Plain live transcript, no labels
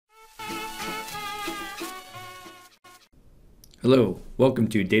Hello, welcome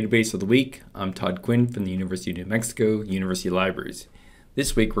to Database of the Week. I'm Todd Quinn from the University of New Mexico University Libraries.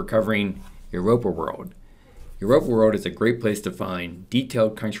 This week we're covering Europa World. Europa World is a great place to find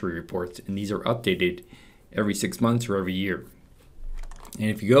detailed country reports, and these are updated every 6 months or every year.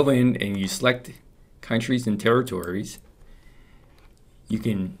 And if you go in and you select countries and territories, you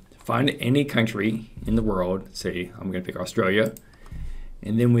can find any country in the world. Say I'm going to pick Australia,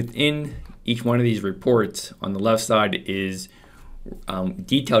 and then within each one of these reports on the left side is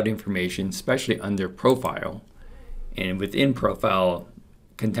detailed information, especially under profile, and within profile,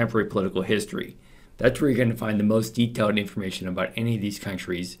 contemporary political history. That's where you're going to find the most detailed information about any of these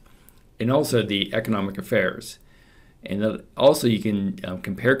countries, and also the economic affairs. And also you can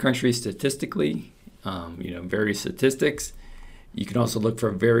compare countries statistically, various statistics. You can also look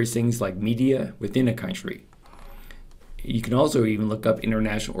for various things like media within a country. You can also even look up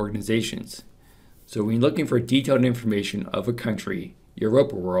international organizations. So when you're looking for detailed information of a country,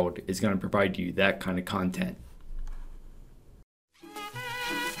 Europa World is going to provide you that kind of content.